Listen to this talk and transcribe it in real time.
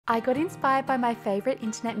I got inspired by my favorite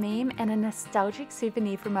internet meme and a nostalgic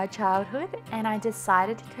souvenir from my childhood, and I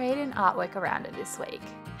decided to create an artwork around it this week.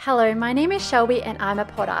 Hello, my name is Shelby and I'm a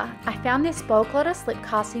potter. I found this bulk lot of slip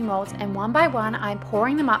casting molds, and one by one I'm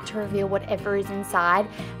pouring them up to reveal whatever is inside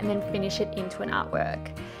and then finish it into an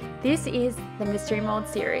artwork. This is the Mystery Mold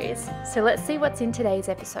series, so let's see what's in today's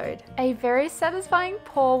episode. A very satisfying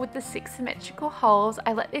pour with the 6 symmetrical holes.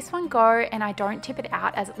 I let this one go and I don't tip it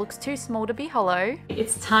out as it looks too small to be hollow.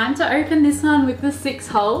 It's time to open this one with the 6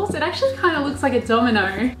 holes. It actually kind of looks like a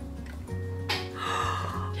domino.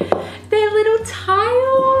 They're little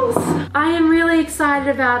tiles! I am really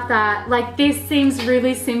excited about that. Like, this seems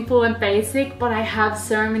really simple and basic, but I have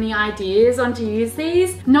so many ideas on to use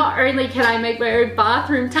these. Not only can I make my own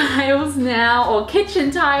bathroom tiles now, or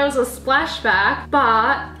kitchen tiles, or splashback,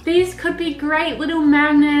 but these could be great little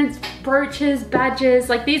magnets, brooches, badges.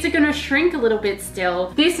 Like, these are gonna shrink a little bit still.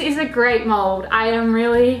 This is a great mold. I am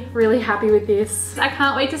really, really happy with this. I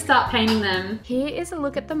can't wait to start painting them. Here is a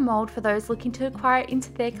look at the mold for those looking to acquire it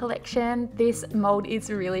into their collection. This mold is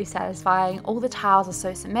really satisfying. All the tiles are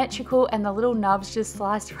so symmetrical and the little nubs just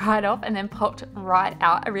sliced right off and then popped right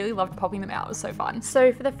out. I really loved popping them out. It was so fun.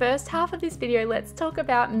 So for the first half of this video, let's talk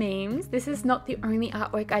about memes. This is not the only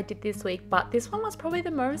artwork I did this week, but this one was probably the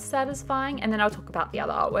most satisfying, and then I'll talk about the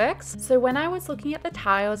other artworks. So when I was looking at the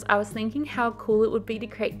tiles, I was thinking how cool it would be to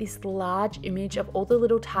create this large image of all the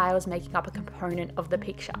little tiles making up a component of the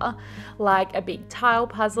picture, like a big tile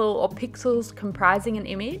puzzle or pixels comprising an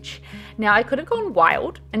image. Now, I could have gone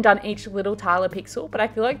wild and done each little tile a pixel, but I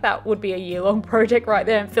feel like that would be a year-long project right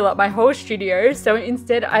there and fill up my whole studio. So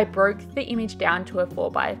instead, I broke the image down to a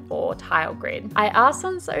 4x4 tile grid. I asked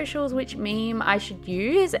on socials which meme I should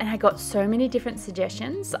use, and I got so many different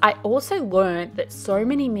suggestions. I also learned that so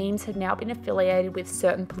many memes have now been affiliated with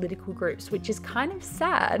certain political groups, which is kind of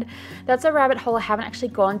sad. That's a rabbit hole I haven't actually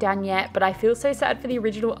gone down yet, but I feel so sad for the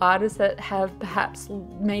original artists that have perhaps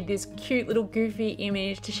made this cute little goofy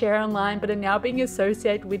image to share online, but are now being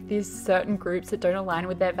associated with these certain groups that don't align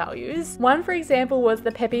with their values. One, for example, was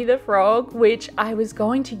the Peppy the Frog, which I was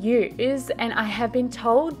going to use, and I have been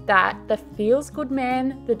told that the Feels Good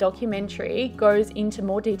Man, the documentary, goes into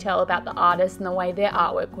more detail about the artist and the way their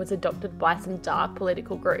artwork was adopted by some dark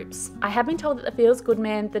political groups. I have been told that the Feels Good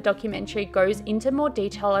Man, the documentary, goes into more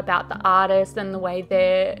detail about the artist and the way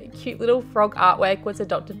their cute little frog artwork was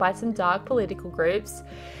adopted by some dark political groups,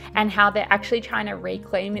 and how they're actually trying to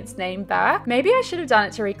reclaim its name back. Maybe I should have done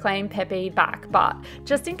it to reclaim Peppy back, but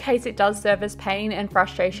just in case it does serve as pain and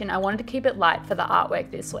frustration, I wanted to keep it light for the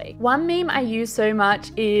artwork this week. One meme I use so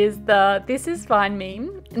much is the "This is fine"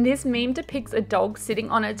 meme. And this meme depicts a dog sitting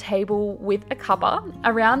on a table with a cuppa.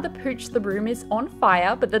 Around the pooch, the room is on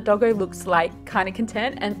fire, but the doggo looks like kind of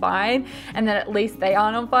content and fine, and then at least they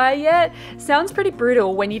aren't on fire yet. Sounds pretty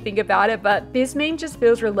brutal when you think about it, but this meme just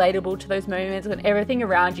feels relatable to those moments when everything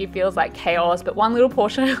around you feels like chaos, but one little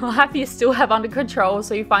portion of life you still have under control,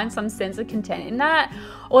 so you find some sense of content in that.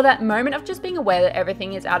 Or that moment of just being aware that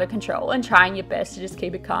everything is out of control and trying your best to just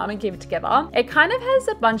keep it calm and keep it together. It kind of has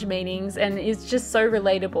a bunch of meanings and is just so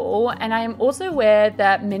relatable. And I am also aware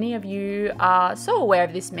that many of you are so aware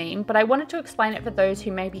of this meme, but I wanted to explain it for those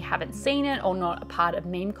who maybe haven't seen it or not a part of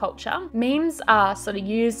meme culture. Memes are sort of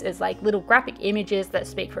used as like little graphic images that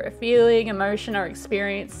speak for a feeling, emotion, or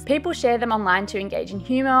experience. People share them online to engage in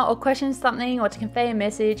humor or question something or to convey a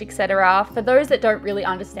message, etc. For those that don't really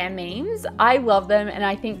understand memes, I love them and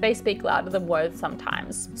I think they speak louder than words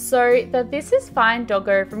sometimes. So the This Is Fine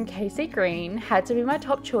doggo from Casey Green had to be my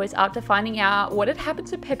top choice after finding out what had happened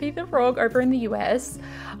to Peppy the Frog over in the US.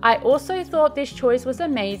 I also thought this choice was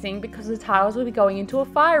amazing because the tiles will be going into a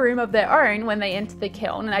fire room of their own when they enter the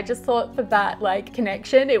kiln, and I just thought for that like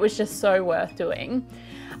connection, it was just so worth doing.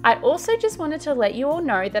 I also just wanted to let you all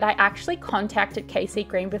know that I actually contacted Casey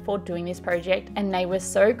Green before doing this project, and they were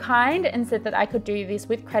so kind and said that I could do this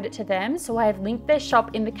with credit to them, so I have linked their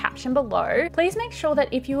shop in the caption below. Please make sure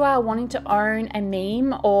that if you are wanting to own a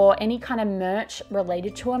meme or any kind of merch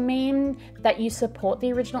related to a meme, that you support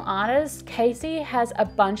the original artist. Casey has a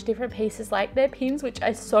bunch of different pieces like their pins, which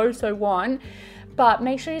I so want, but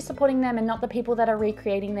make sure you're supporting them and not the people that are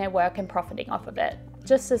recreating their work and profiting off of it.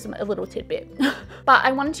 Just as a little tidbit. But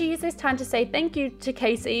I wanted to use this time to say thank you to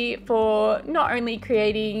Casey for not only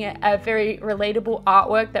creating a very relatable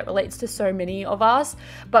artwork that relates to so many of us,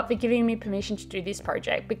 but for giving me permission to do this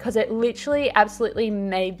project, because it literally absolutely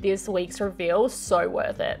made this week's reveal so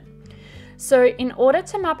worth it. So in order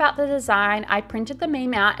to map out the design, I printed the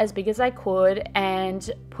meme out as big as I could and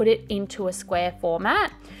put it into a square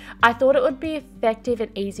format. I thought it would be effective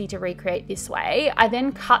and easy to recreate this way. I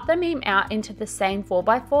then cut the meme out into the same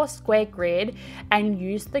 4x4 square grid and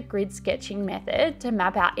used the grid sketching method to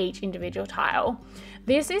map out each individual tile.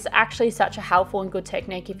 This is actually such a helpful and good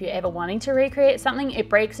technique if you're ever wanting to recreate something. It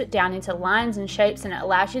breaks it down into lines and shapes, and it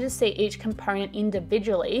allows you to see each component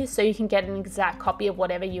individually so you can get an exact copy of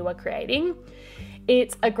whatever you are creating.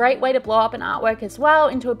 It's a great way to blow up an artwork as well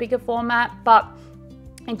into a bigger format, but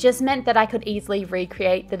it just meant that I could easily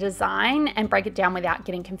recreate the design and break it down without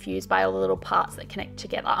getting confused by all the little parts that connect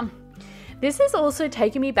together. This has also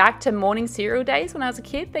taken me back to morning cereal days when I was a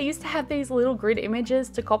kid. They used to have these little grid images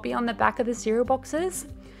to copy on the back of the cereal boxes.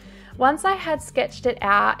 Once I had sketched it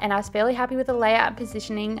out and I was fairly happy with the layout and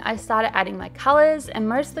positioning, I started adding my colors, and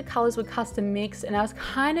most of the colors were custom mixed, and I was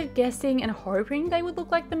kind of guessing and hoping they would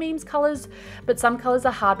look like the meme's colors, but some colors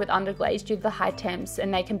are hard with underglaze due to the high temps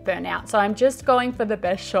and they can burn out, so I'm just going for the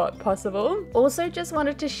best shot possible. Also just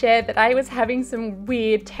wanted to share that I was having some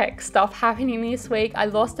weird tech stuff happening this week. I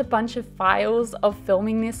lost a bunch of files of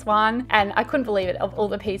filming this one, and I couldn't believe it. Of all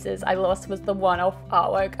the pieces I lost was the one-off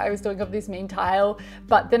artwork I was doing of this meme tile,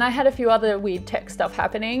 but then I had a few other weird tech stuff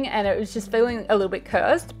happening and it was just feeling a little bit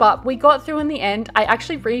cursed, but we got through in the end. I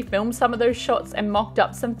actually refilmed some of those shots and mocked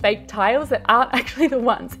up some fake tiles that aren't actually the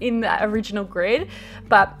ones in the original grid,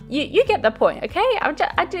 but you get the point, okay?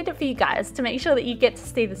 I did it for you guys to make sure that you get to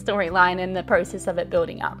see the storyline and the process of it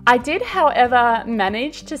building up. I did, however,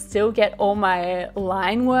 manage to still get all my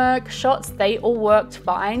line work shots. They all worked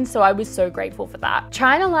fine, so I was so grateful for that.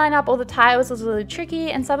 Trying to line up all the tiles was a little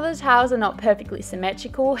tricky, and some of the tiles are not perfectly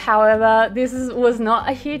symmetrical. However, this was not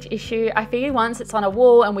a huge issue. I figured once it's on a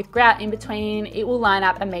wall and with grout in between, it will line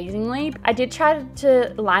up amazingly. I did try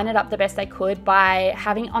to line it up the best I could by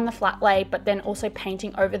having it on the flat lay, but then also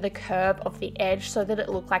painting over the curve of the edge so that it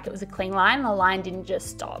looked like it was a clean line and the line didn't just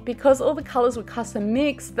stop. Because all the colors were custom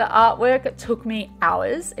mixed, the artwork took me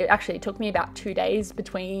hours. It actually took me about 2 days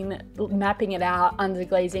between mapping it out,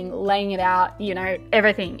 underglazing, laying it out, you know,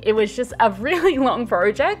 everything. It was just a really long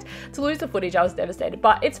project. To lose the footage, I was devastated,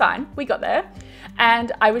 but it's fine, we got there.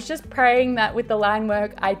 And I was just praying that with the line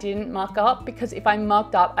work I didn't muck up, because if I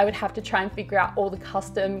mucked up I would have to try and figure out all the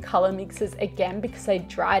custom color mixes again because they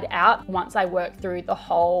dried out once I worked through the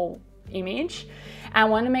whole image. And I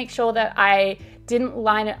wanted to make sure that I didn't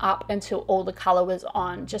line it up until all the color was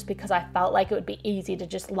on, just because I felt like it would be easy to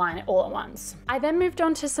just line it all at once. I then moved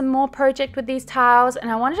on to some more project with these tiles,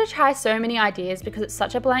 and I wanted to try so many ideas because it's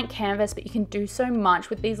such a blank canvas, but you can do so much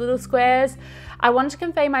with these little squares. I wanted to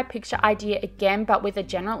convey my picture idea again, but with a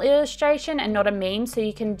general illustration and not a meme, so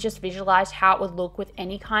you can just visualize how it would look with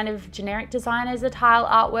any kind of generic design as a tile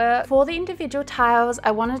artwork. For the individual tiles,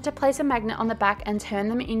 I wanted to place a magnet on the back and turn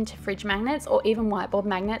them into fridge magnets or even whiteboard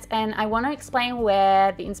magnets, and I want to explain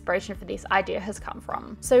where the inspiration for this idea has come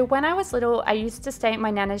from. So when I was little, I used to stay at my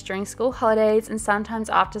nana's during school holidays and sometimes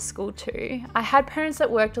after school too. I had parents that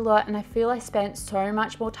worked a lot, and I feel I spent so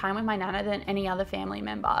much more time with my nana than any other family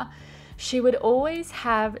member. She would always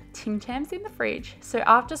have Tim Tams in the fridge. So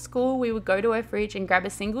after school, we would go to her fridge and grab a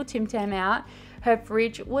single Tim Tam out. Her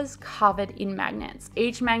fridge was covered in magnets,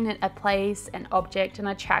 each magnet a place, an object, an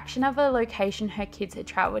attraction of a location her kids had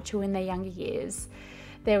traveled to in their younger years.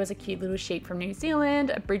 There was a cute little sheep from New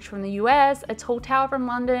Zealand, a bridge from the US, a tall tower from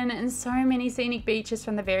London, and so many scenic beaches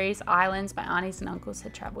from the various islands my aunties and uncles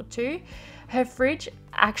had traveled to. Her fridge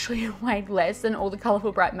actually weighed less than all the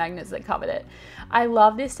colourful bright magnets that covered it. I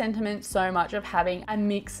love this sentiment so much of having a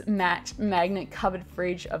mix match magnet covered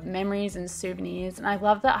fridge of memories and souvenirs, and I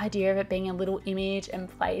love the idea of it being a little image and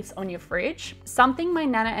place on your fridge. Something my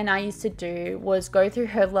nana and I used to do was go through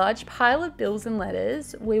her large pile of bills and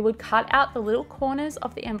letters. We would cut out the little corners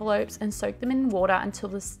of the envelopes and soak them in water until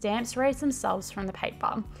the stamps raised themselves from the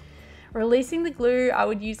paper. Releasing the glue, I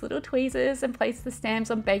would use little tweezers and place the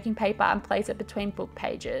stamps on baking paper and place it between book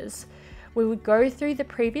pages. We would go through the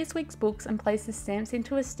previous week's books and place the stamps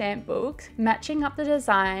into a stamp book, matching up the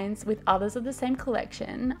designs with others of the same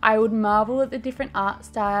collection. I would marvel at the different art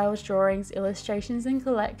styles, drawings, illustrations, and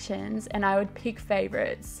collections, and I would pick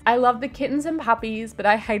favorites. I loved the kittens and puppies, but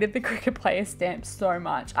I hated the cricket player stamps so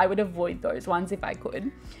much. I would avoid those ones if I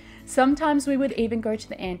could. Sometimes we would even go to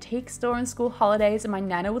the antique store on school holidays, and my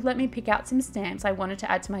nana would let me pick out some stamps I wanted to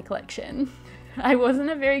add to my collection. I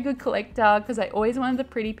wasn't a very good collector because I always wanted the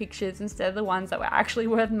pretty pictures instead of the ones that were actually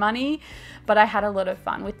worth money, but I had a lot of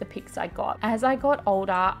fun with the pics I got. As I got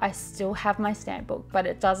older, I still have my stamp book, but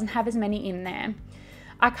it doesn't have as many in there.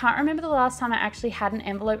 I can't remember the last time I actually had an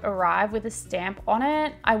envelope arrive with a stamp on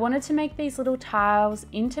it. I wanted to make these little tiles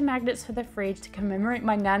into magnets for the fridge to commemorate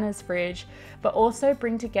my Nana's fridge, but also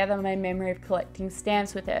bring together my memory of collecting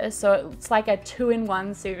stamps with her, so it's like a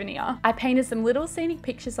 2-in-1 souvenir. I painted some little scenic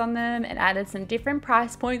pictures on them and added some different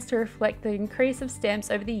price points to reflect the increase of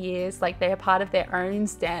stamps over the years, like they are part of their own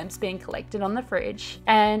stamps being collected on the fridge.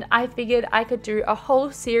 And I figured I could do a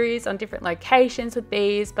whole series on different locations with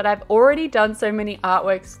these, but I've already done so many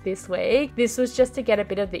artworks this week. This was just to get a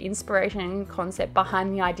bit of the inspiration and concept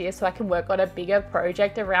behind the idea so I can work on a bigger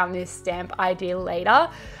project around this stamp idea later.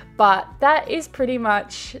 But that is pretty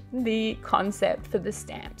much the concept for the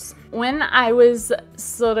stamps. When I was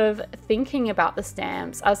sort of thinking about the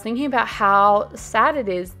stamps, I was thinking about how sad it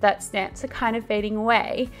is that stamps are kind of fading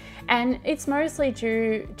away. And it's mostly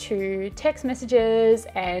due to text messages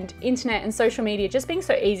and internet and social media just being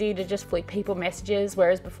so easy to just flick people messages,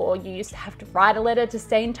 whereas before you used to have to write a letter to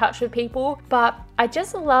stay in touch with people. But I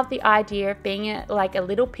just love the idea of being like a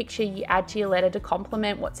little picture you add to your letter to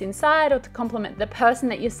complement what's inside or to complement the person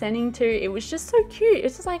that you're sending to. It was just so cute.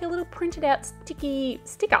 It's just like a little printed out sticky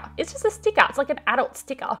sticker. It's just a sticker. It's like an adult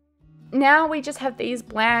sticker. Now we just have these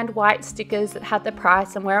bland white stickers that had the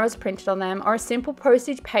price and where it was printed on them, or a simple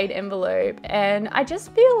postage paid envelope, and I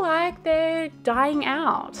just feel like they're dying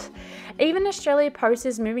out. Even Australia Post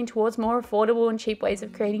is moving towards more affordable and cheap ways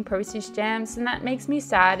of creating postage stamps, and that makes me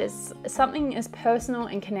sad. As something as personal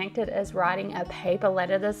and connected as writing a paper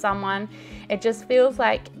letter to someone, it just feels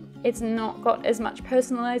like it's not got as much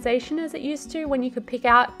personalization as it used to when you could pick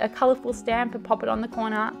out a colorful stamp and pop it on the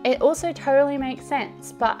corner. It also totally makes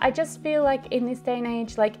sense, but I just feel like in this day and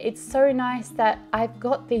age, like it's so nice that I've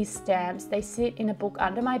got these stamps. They sit in a book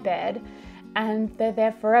under my bed and they're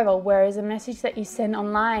there forever, whereas a message that you send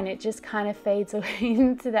online, it just kind of fades away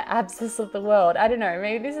into the absence of the world. I don't know,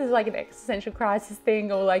 maybe this is like an existential crisis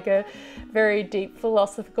thing or like a very deep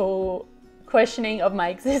philosophical questioning of my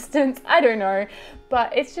existence. I don't know,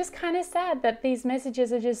 but it's just kind of sad that these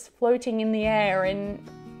messages are just floating in the air and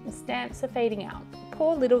stamps are fading out.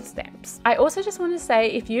 Poor little stamps. I also just want to say,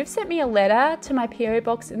 if you've sent me a letter to my PO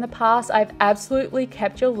box in the past, I've absolutely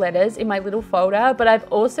kept your letters in my little folder, but I've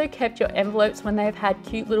also kept your envelopes when they've had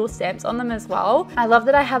cute little stamps on them as well. I love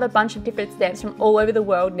that I have a bunch of different stamps from all over the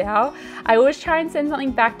world now. I always try and send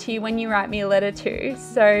something back to you when you write me a letter too,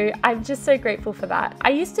 so I'm just so grateful for that. I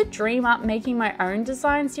used to dream up making my own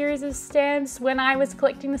design series of stamps when I was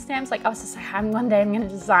collecting the stamps. Like I was just like, one day I'm going to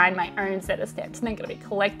design my own set of stamps and they're going to be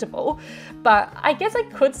collectible, but I guess I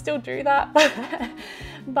could still do that,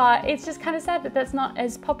 but it's just kind of sad that that's not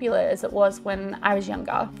as popular as it was when I was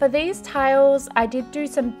younger. For these tiles, I did do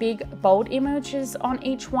some big bold images on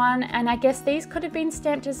each one, and I guess these could have been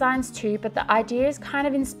stamp designs too, but the idea is kind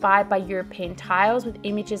of inspired by European tiles with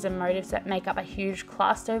images and motifs that make up a huge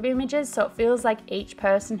cluster of images, so it feels like each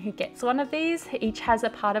person who gets one of these each has a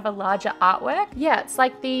part of a larger artwork. Yeah, it's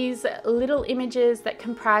like these little images that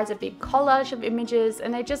comprise a big collage of images,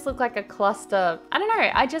 and they just look like a cluster. I don't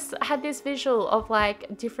know, I just had this visual of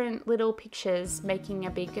like different little pictures making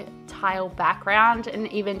a big tile background,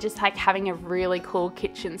 and even just like having a really cool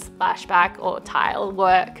kitchen splashback or tile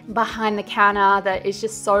work behind the counter that is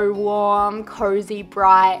just so warm, cozy,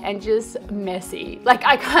 bright, and just messy. Like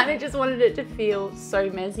I kind of just wanted it to feel so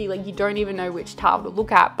messy, like you don't even know which tile to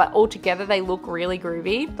look at, but all together they look really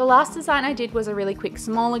groovy. The last design I did was a really quick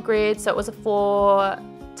smaller grid, so it was a 4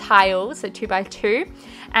 tiles, so 2x2,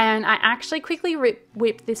 and I actually quickly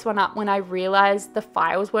whipped this one up when I realized the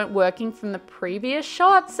files weren't working from the previous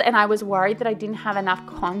shots, and I was worried that I didn't have enough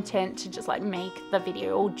content to just like make the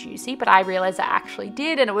video all juicy, but I realized I actually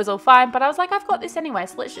did and it was all fine. But I was like, I've got this anyway,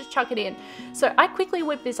 so let's just chuck it in. So I quickly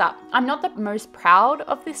whipped this up. I'm not the most proud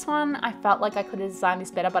of this one. I felt like I could have designed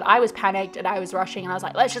this better, but I was panicked and I was rushing and I was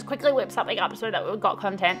like, let's just quickly whip something up so that we've got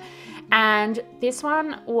content. And this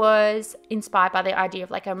one was inspired by the idea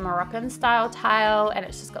of like a Moroccan style tile, and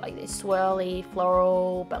it's just got like this swirly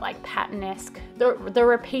floral but like pattern-esque, the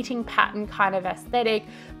repeating pattern kind of aesthetic,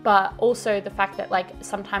 but also the fact that like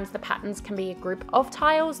sometimes the patterns can be a group of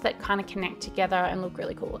tiles that kind of connect together and look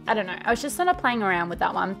really cool. I don't know, I was just sort of playing around with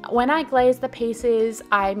that one. When I glazed the pieces,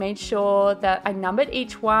 I made sure that I numbered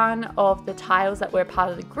each one of the tiles that were part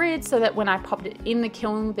of the grid so that when I popped it in the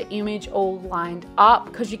kiln, the image all lined up,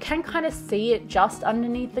 because you can kind of see it just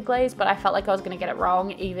underneath the glaze, but I felt like I was going to get it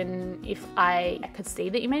wrong even if I could see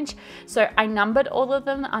the image. So I numbered all of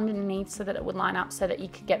them underneath so that it would line up so that you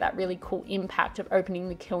could get that really cool impact of opening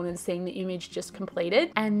the kiln and seeing the image just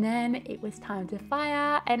completed. And then it was time to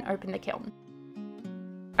fire and open the kiln.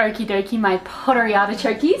 Okie dokie, my pottery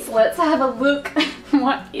artichokes. Let's have a look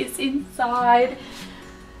what is inside.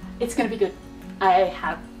 It's gonna be good. I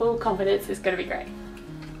have full confidence it's gonna be great.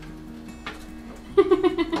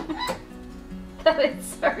 That is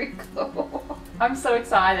so cool. I'm so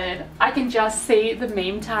excited. I can just see the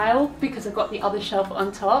meme tile because I've got the other shelf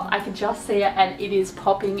on top. I can just see it and it is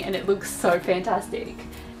popping and it looks so fantastic.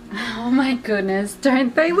 Oh my goodness,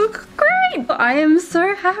 don't they look great? I am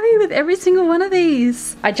so happy with every single one of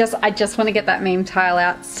these. I just want to get that meme tile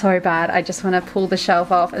out so bad. I just want to pull the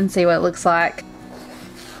shelf off and see what it looks like.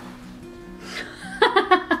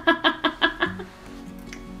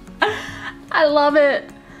 I love it.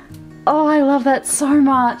 Oh, I love that so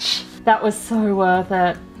much. That was so worth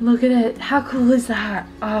it. Look at it. How cool is that?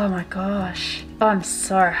 Oh my gosh. I'm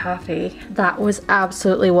so happy. That was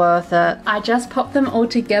absolutely worth it. I just popped them all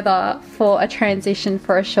together for a transition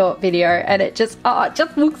for a short video and it just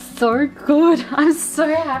looks so good. I'm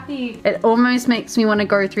so happy. It almost makes me want to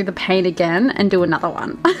go through the paint again and do another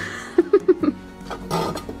one.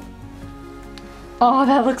 Oh,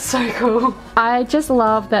 that looks so cool. I just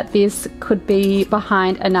love that this could be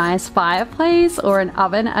behind a nice fireplace or an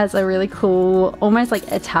oven as a really cool, almost like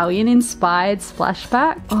Italian inspired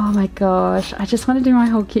splashback. Oh my gosh, I just want to do my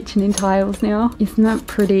whole kitchen in tiles now. Isn't that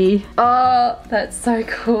pretty? Oh, that's so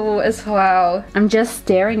cool as well. I'm just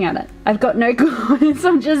staring at it. I've got no comments,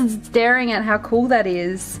 I'm just staring at how cool that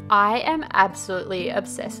is. I am absolutely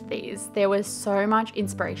obsessed with these. There was so much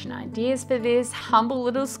inspiration and ideas for this humble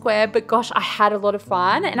little square, but gosh, I had a lot of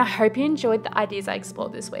fun and I hope you enjoyed the ideas I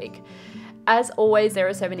explored this week. As always, there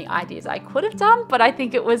are so many ideas I could have done, but I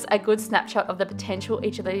think it was a good snapshot of the potential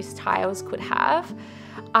each of these tiles could have.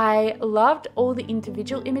 I loved all the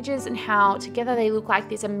individual images and how together they look like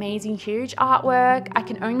this amazing huge artwork. I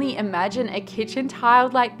can only imagine a kitchen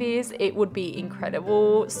tiled like this. It would be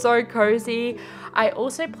incredible, so cozy. I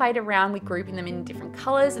also played around with grouping them in different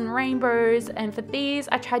colors and rainbows, and for these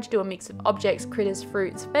I tried to do a mix of objects, critters,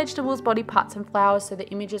 fruits, vegetables, body parts and flowers so the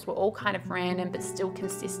images were all kind of random but still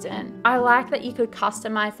consistent. I like that you could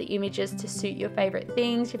customize the images to suit your favorite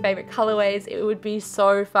things, your favorite colorways. It would be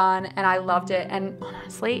so fun and I loved it, and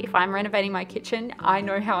honestly, if I'm renovating my kitchen, I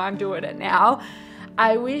know how I'm doing it now.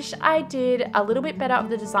 I wish I did a little bit better of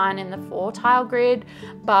the design in the 4 tile grid,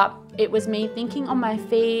 but it was me thinking on my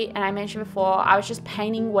feet, and I mentioned before I was just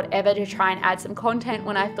painting whatever to try and add some content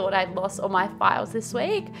when I thought I'd lost all my files this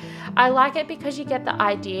week. I like it because you get the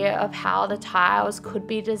idea of how the tiles could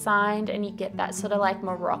be designed and you get that sort of like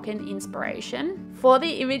Moroccan inspiration. For the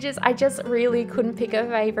images, I just really couldn't pick a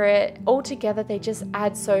favorite. Altogether, they just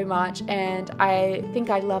add so much, and I think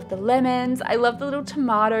I love the lemons. I love the little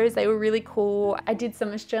tomatoes. They were really cool. I did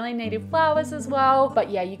some Australian native flowers as well, but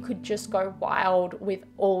yeah, you could just go wild with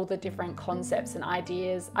all the different concepts and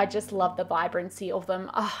ideas. I just love the vibrancy of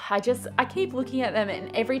them. I keep looking at them,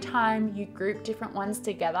 and every time you group different ones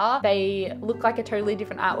together, they look like a totally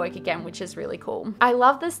different artwork again, which is really cool. I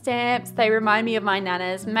love the stamps. They remind me of my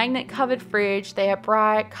nana's magnet covered fridge. They are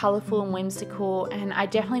bright, colorful and whimsical, and I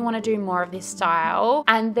definitely want to do more of this style.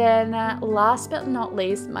 And then last but not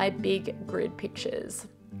least, my big grid pictures.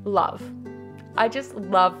 Love. I just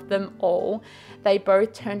love them all. They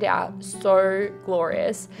both turned out so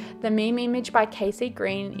glorious. The meme image by Casey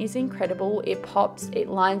Green is incredible. It pops, it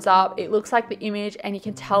lines up, it looks like the image, and you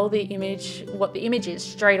can tell the image what the image is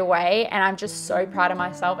straight away, and I'm just so proud of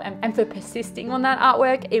myself and for persisting on that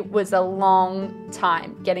artwork. It was a long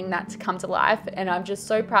time getting that to come to life, and I'm just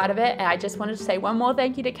so proud of it. And I just wanted to say one more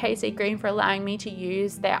thank you to Casey Green for allowing me to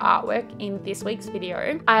use their artwork in this week's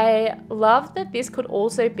video. I love that this could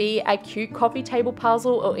also be a cute coffee table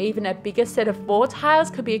puzzle, or even a bigger set of 4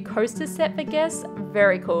 tiles could be a coaster set for guests.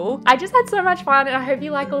 Very cool. I just had so much fun, and I hope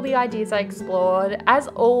you like all the ideas I explored. As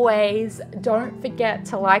always, don't forget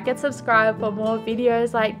to like and subscribe for more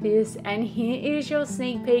videos like this, and here is your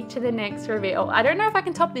sneak peek to the next reveal. I don't know if I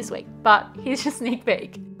can top this week, but here's your sneak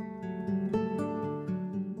peek.